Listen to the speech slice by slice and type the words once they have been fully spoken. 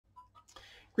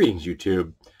Greetings,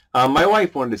 YouTube. My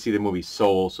wife wanted to see the movie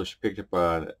Soul, so she picked up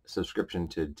a subscription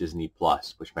to Disney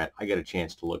Plus, which meant I got a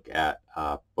chance to look at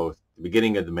both the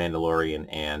beginning of The Mandalorian,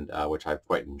 and which I've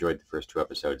quite enjoyed the first 2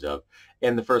 episodes of,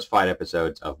 and the first 5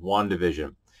 episodes of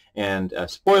WandaVision. And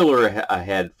spoiler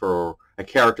ahead for a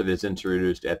character that's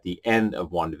introduced at the end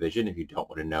of WandaVision. If you don't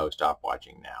want to know, stop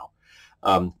watching now.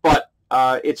 But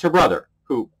it's her brother,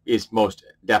 who is most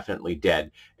definitely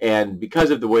dead. And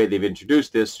because of the way they've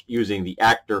introduced this, using the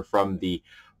actor from the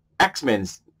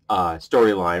X-Men's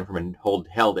storyline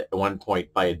held at one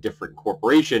point by a different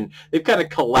corporation, they've kind of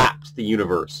collapsed the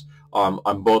universe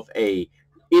on both a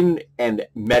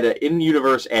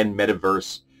in-universe and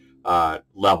metaverse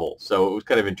level. So it was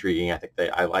kind of intriguing. I think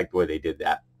I liked the way they did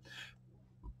that.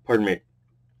 Pardon me.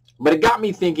 But it got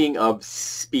me thinking of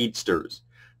speedsters.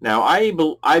 Now, I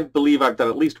believe I've done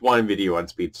at least one video on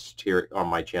speeds here on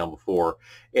my channel before,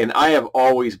 and I have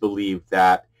always believed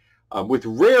that, with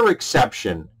rare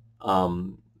exception,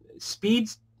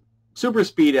 super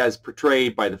speed as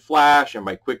portrayed by The Flash and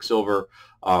by Quicksilver,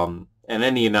 and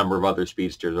any number of other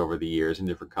speedsters over the years in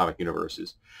different comic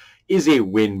universes, is a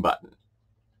win button.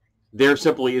 There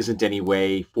simply isn't any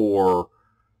way for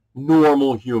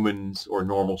normal humans or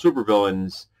normal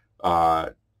supervillains,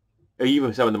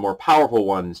 even some of the more powerful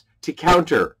ones, to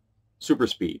counter super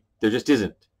speed. There just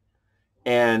isn't.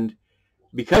 And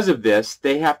because of this,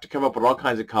 they have to come up with all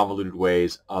kinds of convoluted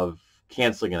ways of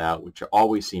canceling it out, which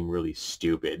always seem really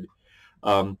stupid,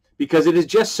 because it is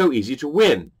just so easy to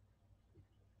win.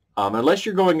 Unless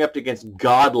you're going up against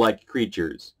godlike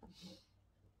creatures,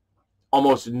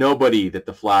 almost nobody that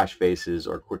the Flash faces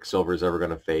or Quicksilver is ever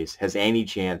going to face has any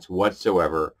chance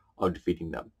whatsoever of defeating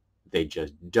them. They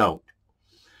just don't.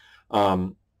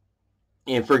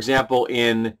 And for example,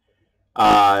 in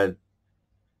one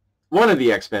of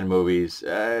the X-Men movies,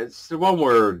 it's the one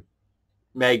where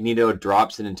Magneto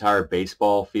drops an entire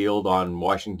baseball field on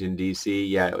Washington, D.C.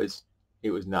 Yeah,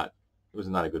 it was not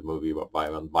a good movie by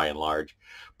and large.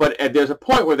 But there's a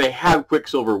point where they have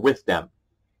Quicksilver with them,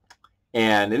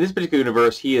 and in this particular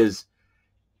universe, he's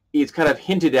kind of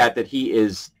hinted at that he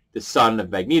is the son of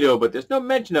Magneto, but there's no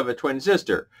mention of a twin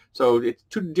sister. So it's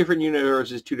two different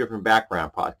universes, two different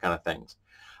background kind of things.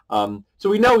 So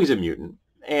we know he's a mutant,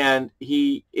 and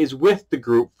he is with the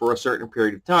group for a certain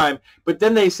period of time, but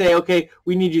then they say, okay,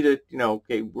 we need you to,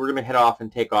 okay, we're going to head off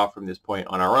and take off from this point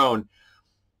on our own.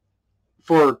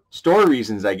 For story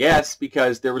reasons, I guess,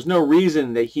 because there was no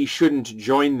reason that he shouldn't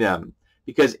join them,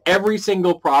 because every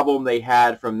single problem they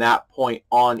had from that point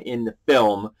on in the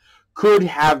film could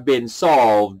have been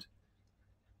solved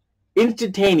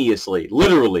instantaneously,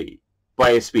 literally,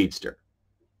 by a speedster.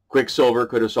 Quicksilver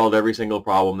could have solved every single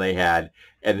problem they had,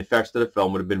 and the rest of the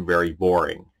film would have been very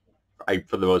boring,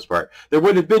 for the most part. There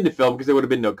wouldn't have been the film because there would have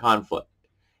been no conflict.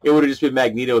 It would have just been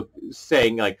Magneto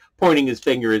saying, like, pointing his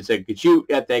finger and saying, "Could you?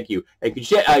 Yeah, thank you. And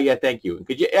could you? Yeah, thank you. And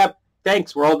could you? Yeah,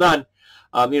 thanks. We're all done."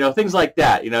 Things like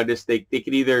that. Just they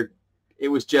could either. It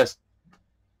was just,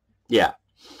 yeah.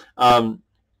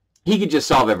 He could just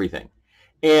solve everything,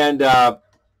 and that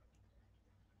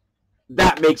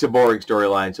makes a boring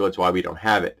storyline. So that's why we don't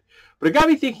have it. But it got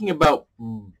me thinking about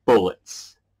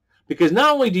bullets, because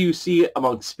not only do you see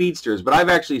among speedsters, but I've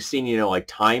actually seen, like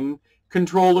time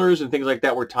controllers and things like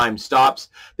that where time stops.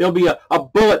 There'll be a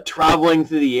bullet traveling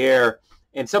through the air,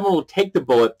 and someone will take the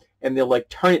bullet and they'll like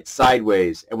turn it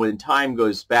sideways, and when time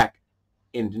goes back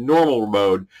into normal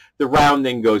mode, the round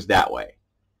then goes that way.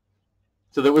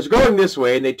 So that was going this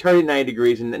way, and they turn it 90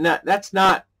 degrees, and that's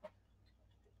not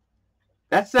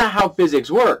how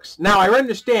physics works. Now, I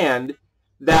understand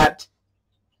that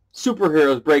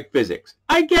superheroes break physics.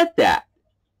 I get that.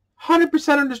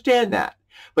 100% understand that.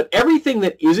 But everything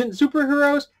that isn't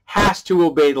superheroes has to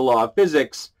obey the law of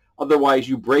physics, otherwise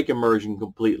you break immersion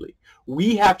completely.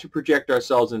 We have to project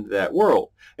ourselves into that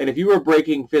world. And if you are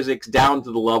breaking physics down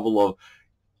to the level of,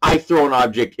 I throw an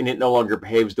object and it no longer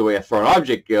behaves the way a thrown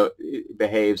object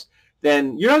behaves,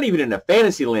 then you're not even in a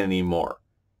fantasy land anymore.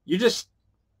 You're just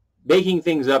making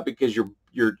things up because you're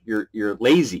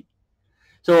lazy.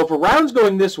 So if a round's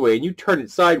going this way and you turn it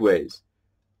sideways,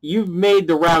 you've made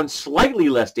the round slightly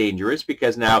less dangerous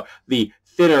because now the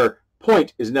thinner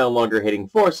point is no longer hitting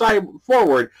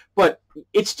forward, but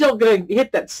it's still going to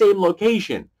hit that same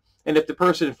location. And if the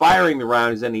person firing the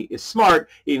round is smart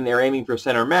and they're aiming for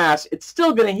center mass, it's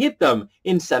still going to hit them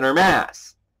in center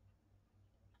mass.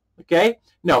 Okay?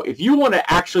 No, if you want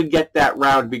to actually get that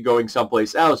round to be going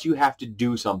someplace else, you have to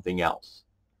do something else.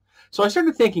 So I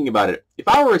started thinking about it. If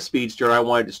I were a speedster and I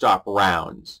wanted to stop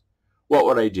rounds, what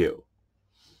would I do?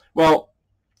 Well,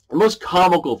 the most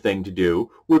comical thing to do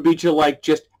would be to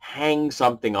just hang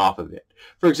something off of it.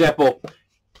 For example,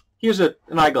 here's an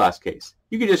eyeglass case.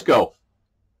 You can just go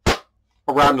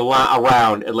around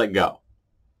and let go.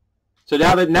 So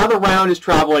now the round is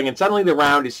traveling, and suddenly the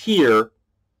round is here,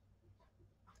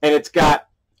 and it's got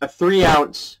a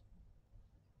 3-ounce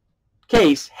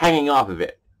case hanging off of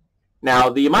it. Now,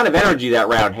 the amount of energy that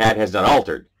round had has not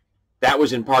altered. That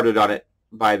was imparted on it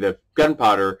by the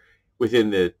gunpowder within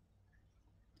the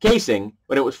casing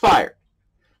when it was fired.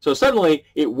 So suddenly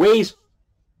it weighs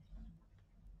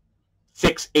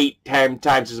 6, 8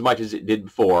 times as much as it did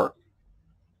before.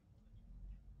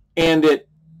 And it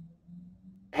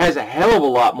has a hell of a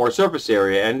lot more surface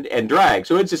area and drag.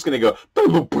 So it's just going to go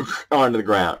boom, boom, boom, onto the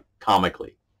ground,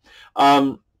 comically.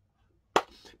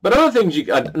 But other things,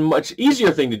 a much easier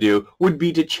thing to do would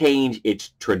be to change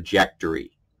its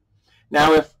trajectory.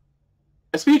 Now, if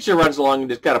a speedster runs along and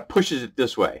just kind of pushes it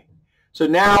this way, so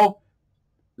now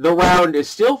the round is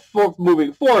still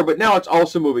moving forward, but now it's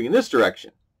also moving in this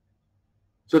direction.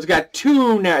 So it's got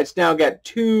it's now got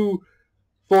two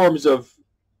forms of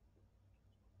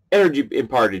energy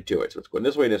imparted to it. So it's going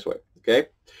this way and this way, okay?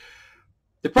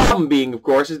 The problem being, of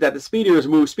course, is that the speedster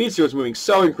is moving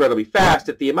so incredibly fast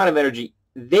that the amount of energy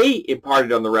they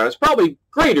imparted on the round is probably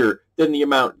greater than the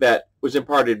amount that was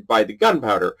imparted by the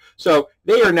gunpowder. So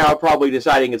they are now probably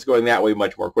deciding it's going that way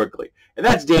much more quickly. And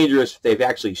that's dangerous if they've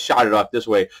actually shot it off this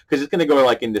way, because it's going to go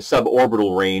like into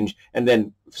suborbital range and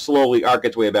then slowly arc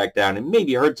its way back down and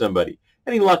maybe hurt somebody.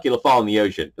 Any luck, it'll fall in the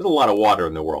ocean. There's a lot of water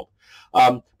in the world.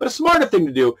 But a smarter thing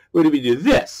to do would be to do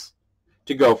this,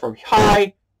 to go from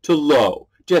high to low.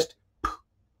 Just,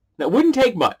 now it wouldn't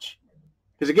take much.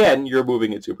 Because again, you're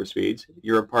moving at super speeds.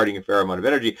 You're imparting a fair amount of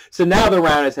energy. So now the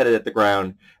round is headed at the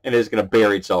ground and is going to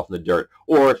bury itself in the dirt.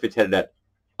 Or if it's headed at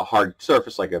a hard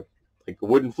surface like a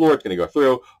wooden floor, it's going to go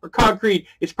through. Or concrete,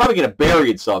 it's probably going to bury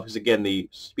itself because again, the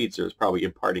speedster is probably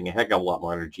imparting a heck of a lot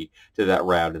more energy to that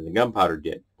round than the gunpowder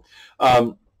did.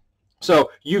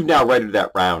 So you've now rendered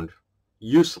that round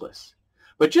useless.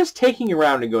 But just taking a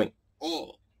round and going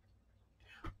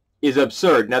is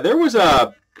absurd. Now there was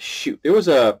a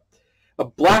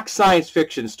black science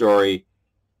fiction story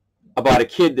about a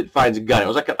kid that finds a gun. It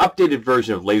was like an updated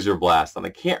version of Laser Blast, and I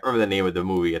can't remember the name of the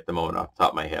movie at the moment off the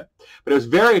top of my head. But it was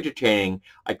very entertaining.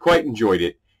 I quite enjoyed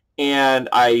it, and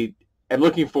I am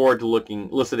looking forward to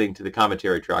listening to the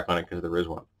commentary track on it because there is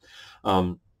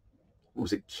one.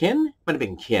 Was it Kin? Might have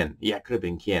been Kin. Yeah, it could have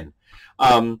been Kin.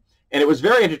 And it was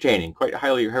very entertaining. Quite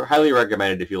highly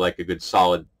recommended if you like a good,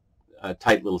 solid,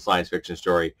 tight little science fiction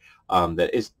story. That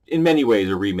is in many ways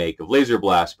a remake of Laser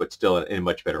Blast, but still in a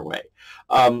much better way.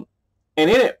 And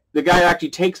in it, the guy actually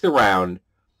takes the round,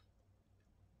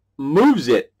 moves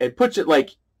it, and puts it like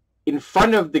in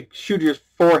front of the shooter's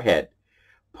forehead,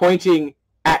 pointing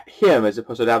at him as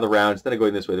opposed to now the round, instead of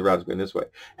going this way, the round's going this way.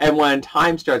 And when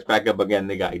time starts back up again,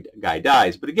 the guy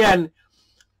dies. But again,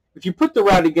 if you put the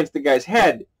round against the guy's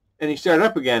head and you start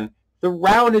up again, the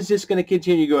round is just going to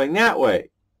continue going that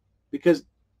way. Because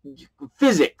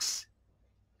physics.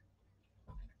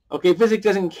 Okay, physics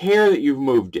doesn't care that you've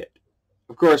moved it.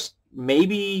 Of course,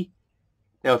 maybe,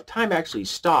 now if time actually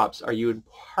stops, are you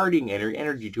imparting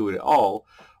energy to it at all?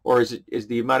 Or is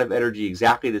the amount of energy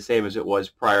exactly the same as it was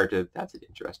prior to, that's an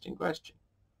interesting question.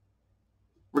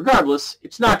 Regardless,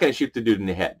 it's not going to shoot the dude in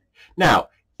the head. Now,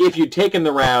 if you'd taken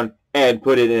the round and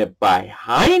put it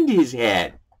behind his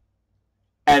head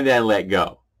and then let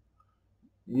go,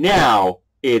 now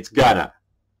it's gonna.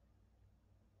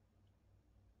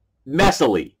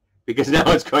 Messily, because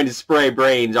now it's going to spray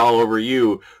brains all over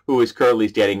you who is currently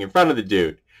standing in front of the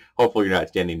dude. Hopefully you're not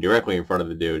standing directly in front of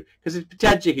the dude, because it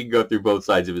potentially could go through both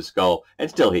sides of his skull and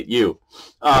still hit you.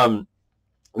 Not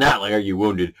only are you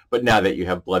wounded, but now that you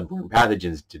have bloodborne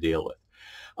pathogens to deal with.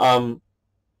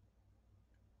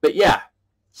 But yeah,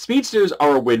 speedsters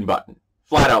are a win button.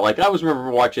 Flat out. Like I was remember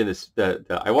watching this,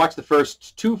 I watched the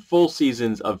first 2 full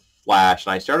seasons of Flash,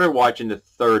 and I started watching the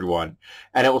 3rd one,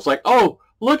 and it was like, oh,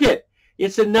 look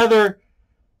it's another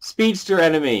speedster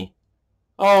enemy.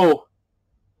 Oh,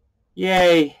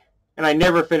 yay. And I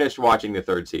never finished watching the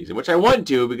 3rd season, which I want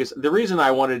to, because the reason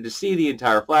I wanted to see the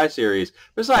entire Flash series,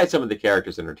 besides some of the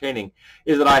characters entertaining,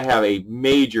 is that I have a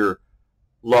major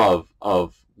love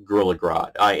of Gorilla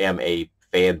Grodd. I am a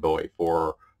fanboy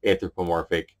for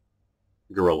anthropomorphic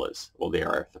gorillas. Well, they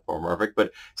are anthropomorphic,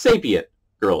 but sapient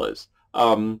gorillas.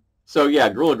 So yeah,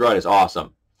 Gorilla Grodd is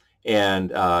awesome. And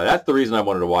that's the reason I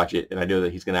wanted to watch it, and I know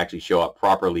that he's going to actually show up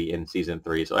properly in Season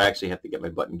 3, so I actually have to get my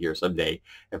button gear someday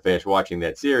and finish watching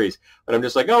that series. But I'm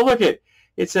just like, oh, look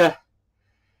it's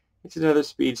another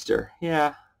speedster.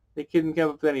 Yeah, they couldn't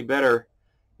come up with any better,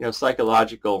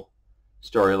 psychological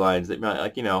storylines that might,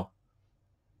 like,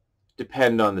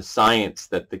 depend on the science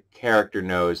that the character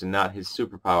knows and not his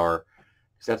superpower,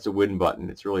 because that's a win button.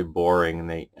 It's really boring, and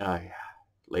they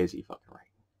lazy fucking writing.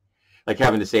 Like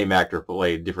having the same actor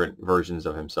play different versions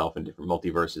of himself in different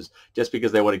multiverses just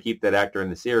because they want to keep that actor in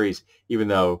the series, even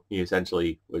though he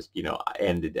essentially was,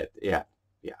 ended at, it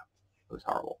was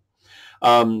horrible.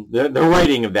 The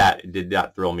writing of that did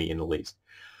not thrill me in the least.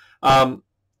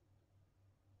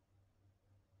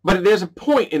 But there's a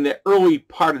point in the early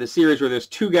part of the series where there's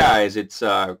two guys. It's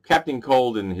Captain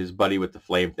Cold and his buddy with the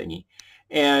flame thingy.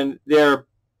 And they're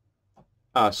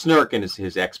Snurk and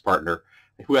his ex-partner,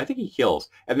 who I think he kills.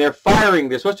 And they're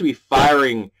supposed to be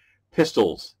firing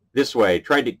pistols this way,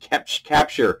 trying to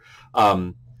capture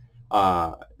the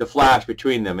Flash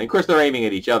between them. And of course they're aiming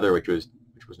at each other, which was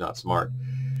not smart.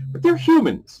 But they're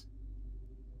humans.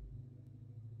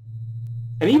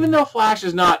 And even though Flash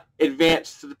is not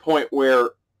advanced to the point where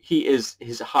he is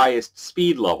his highest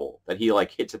speed level that he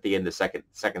hits at the end of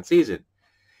second season,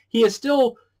 he is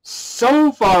still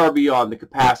so far beyond the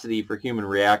capacity for human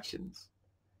reactions,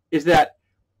 is that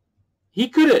he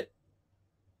could have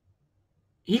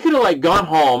gone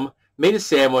home, made a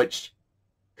sandwich,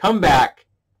 come back,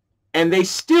 and they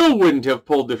still wouldn't have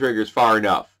pulled the triggers far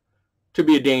enough to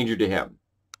be a danger to him.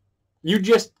 You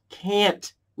just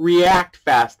can't react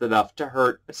fast enough to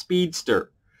hurt a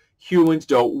speedster. Humans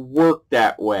don't work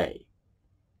that way.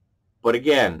 But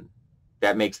again,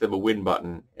 that makes them a win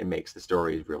button and makes the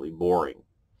stories really boring.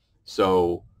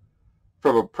 So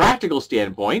from a practical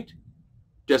standpoint,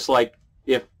 just like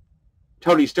if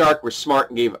Tony Stark was smart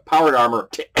and gave powered armor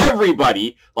to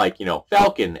everybody, like,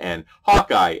 Falcon and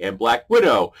Hawkeye and Black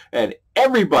Widow and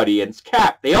everybody and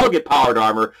Cap, they all get powered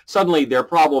armor. Suddenly their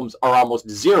problems are almost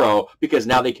zero because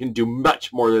now they can do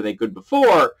much more than they could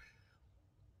before.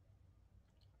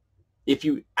 If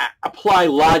you apply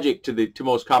logic to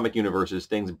most comic universes,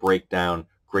 things break down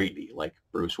greatly. Like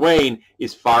Bruce Wayne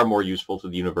is far more useful to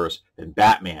the universe than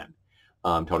Batman.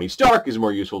 Tony Stark is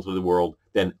more useful to the world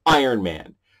than Iron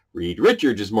Man. Reed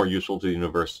Richards is more useful to the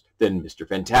universe than Mr.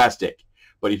 Fantastic.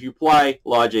 But if you apply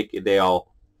logic, they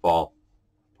all fall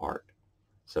apart.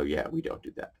 So yeah, we don't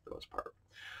do that for the most part.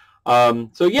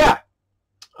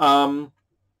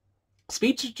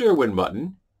 Speedster win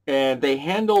button, and they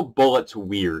handle bullets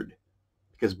weird,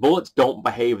 because bullets don't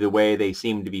behave the way they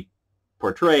seem to be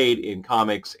portrayed in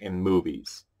comics and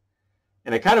movies.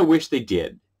 And I kind of wish they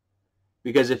did,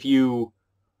 because if you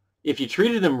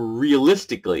treated them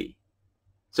realistically,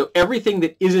 so everything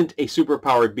that isn't a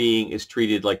superpowered being is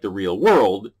treated like the real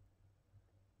world,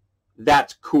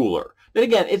 that's cooler. Then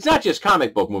again, it's not just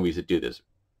comic book movies that do this.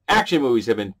 Action movies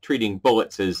have been treating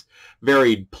bullets as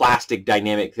very plastic,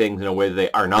 dynamic things in a way that they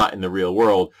are not in the real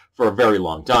world for a very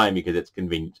long time because it's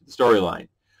convenient to the storyline.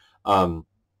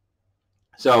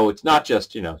 So it's not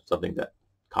just, something that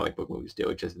comic book movies do.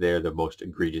 It's just they're the most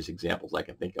egregious examples I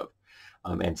can think of.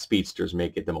 And speedsters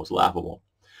make it the most laughable.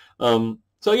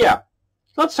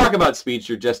 Let's talk about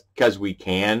Speedster just because we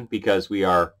can, because we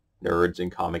are nerds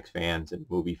and comics fans and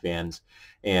movie fans.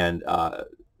 And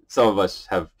some of us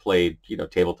have played,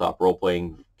 tabletop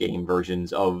role-playing game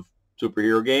versions of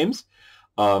superhero games.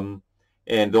 And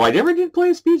though I never did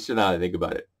play a Speedster, now that I think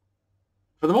about it,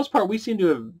 for the most part, we seem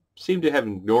to have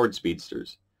ignored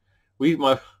Speedsters.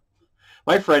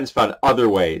 My friends found other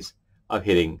ways of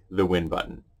hitting the win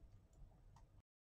button.